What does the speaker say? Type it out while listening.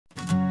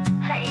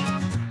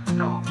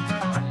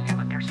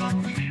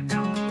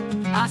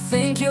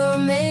think you're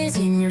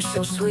amazing, you're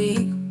so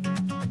sweet.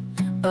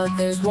 But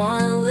there's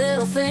one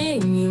little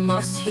thing you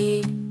must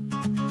heed.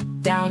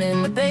 Down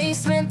in the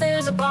basement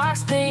there's a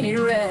box painted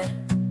red.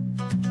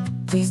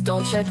 Please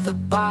don't check the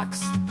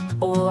box,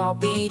 or I'll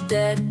be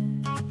dead.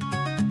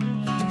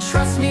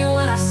 Trust me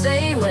when I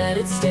say let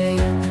it stay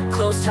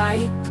close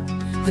tight.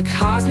 The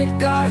cosmic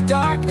god of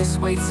darkness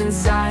waits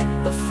inside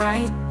the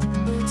fright.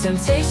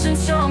 Temptation's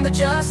strong, but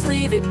just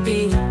leave it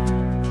be,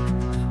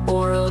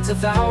 or it'll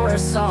devour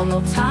us all,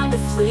 no time to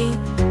flee.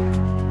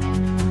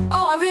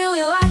 Oh, I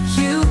really like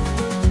you,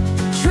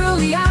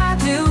 truly I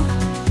do.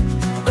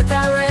 But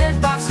that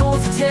red box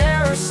holds a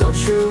terror so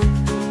true.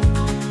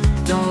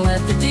 Don't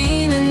let the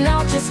demon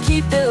out, just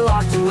keep it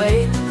locked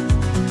away.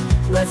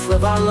 Let's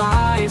live our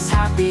lives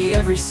happy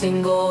every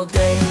single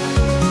day.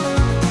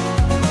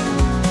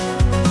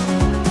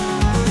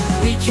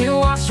 We can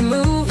watch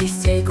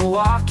movies, take a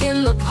walk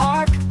in the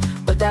park,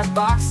 but that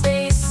box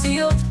stays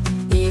sealed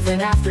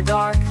even after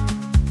dark.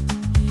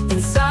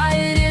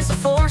 Inside is a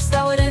force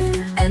that would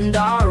end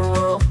our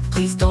world.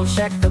 Please don't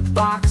check the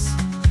box,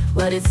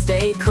 let it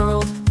stay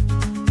curled.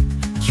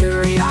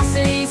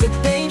 Curiosity's a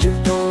danger,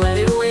 don't let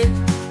it win.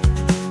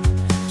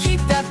 Keep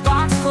that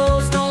box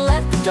closed, don't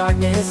let the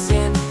darkness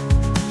in.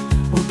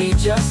 We'll be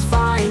just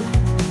fine,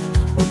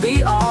 we'll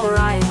be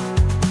alright,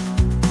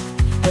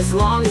 as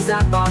long as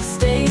that box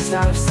stays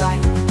out of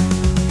sight.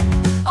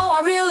 Oh,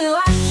 I really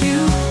like you,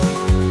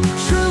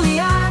 truly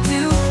I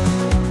do.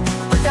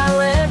 But that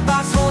red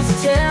box holds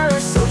a terror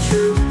so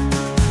true.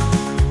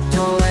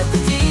 Don't let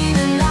the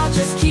demon out,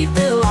 just keep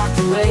it locked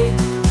away.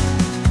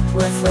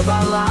 Let's live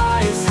our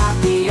lives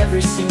happy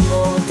every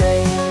single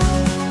day.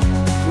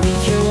 We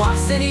can walk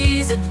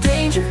cities of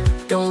danger,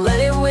 don't let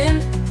it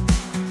win.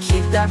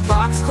 Keep that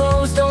box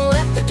closed, don't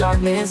let the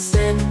darkness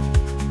in.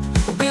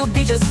 We'll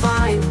be just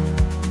fine,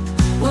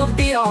 we'll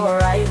be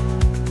alright,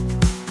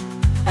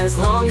 as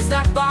long as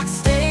that box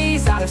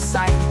stays out of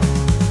sight.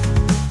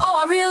 Oh,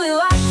 I really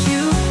like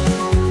you,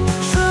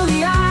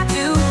 truly I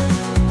do.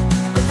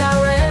 But that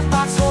red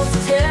box holds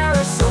a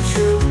terror so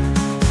true.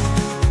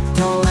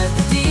 Don't let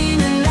the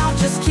demon out,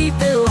 just keep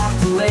it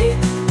locked away.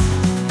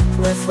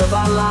 Let's live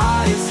our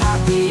lives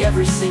happy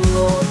every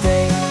single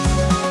day.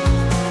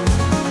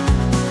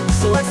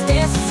 So let's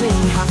dance and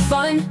sing, have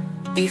fun,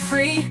 be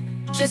free.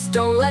 Just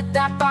don't let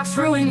that box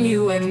ruin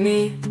you and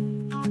me.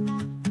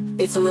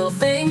 It's a little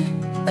thing,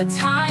 a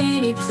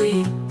tiny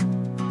plea,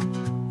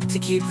 to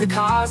keep the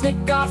cosmic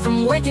god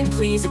from waking,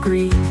 please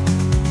agree.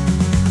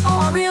 Oh,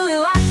 I really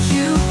like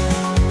you,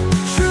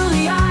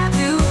 truly I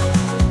do.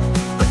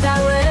 But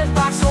that red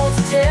box holds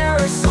a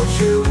terror so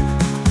true.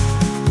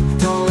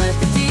 Don't let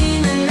the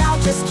demon out,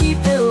 just keep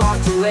it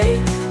locked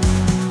away.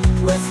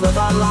 Let's live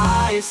our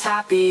lives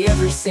happy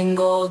every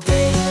single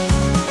day.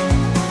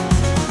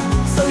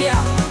 So yeah,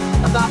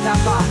 about that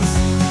box,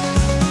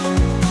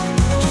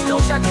 just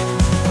don't check it,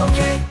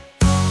 okay?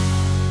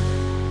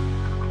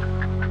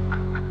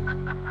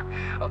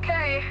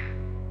 Okay.